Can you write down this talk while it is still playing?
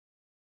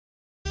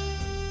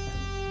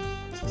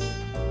Hi,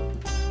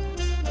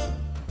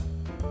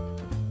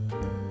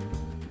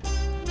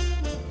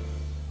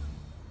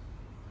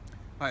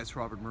 it's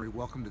Robert Murray.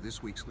 Welcome to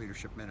this week's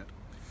Leadership Minute.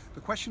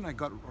 The question I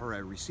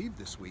received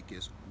this week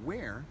is,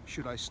 where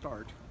should I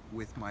start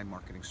with my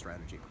marketing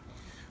strategy?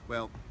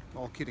 Well,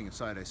 all kidding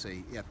aside, I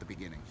say at the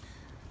beginning.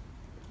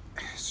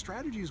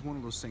 Strategy is one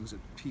of those things that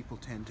people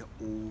tend to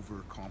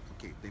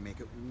overcomplicate. They make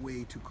it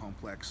way too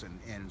complex and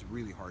it's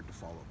really hard to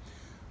follow.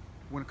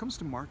 When it comes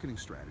to marketing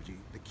strategy,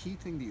 the key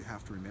thing that you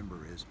have to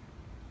remember is,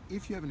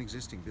 if you have an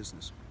existing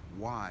business,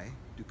 why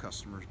do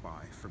customers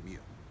buy from you?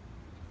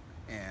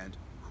 And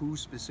who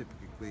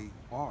specifically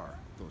are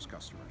those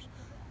customers?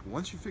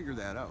 Once you figure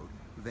that out,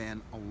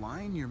 then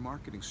align your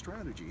marketing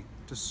strategy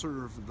to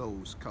serve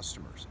those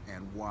customers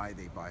and why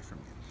they buy from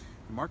you.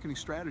 The marketing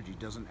strategy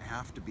doesn't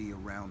have to be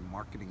around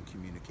marketing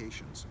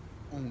communications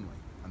only,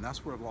 and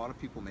that's where a lot of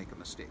people make a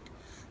mistake.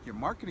 Your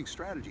marketing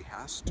strategy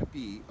has to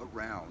be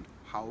around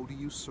how do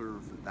you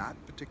serve that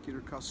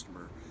particular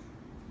customer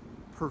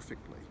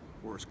perfectly,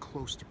 or as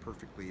close to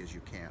perfectly as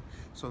you can.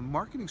 So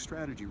marketing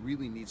strategy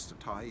really needs to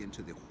tie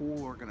into the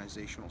whole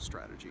organizational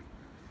strategy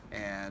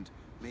and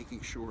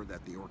making sure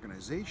that the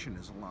organization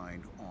is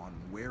aligned on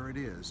where it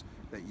is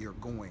that you're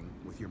going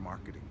with your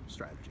marketing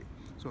strategy.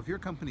 So if you're a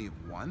company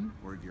of one,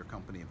 or if you're a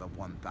company of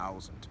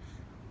 1,000,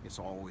 it's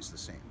always the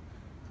same.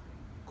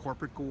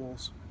 Corporate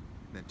goals,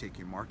 then take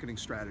your marketing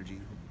strategy,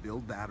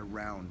 build that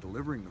around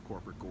delivering the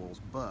corporate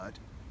goals, but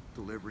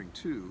delivering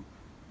to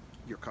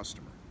your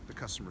customer, the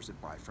customers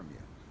that buy from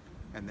you.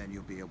 And then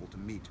you'll be able to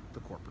meet the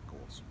corporate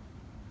goals.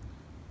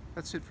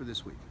 That's it for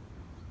this week.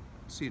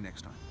 See you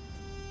next time.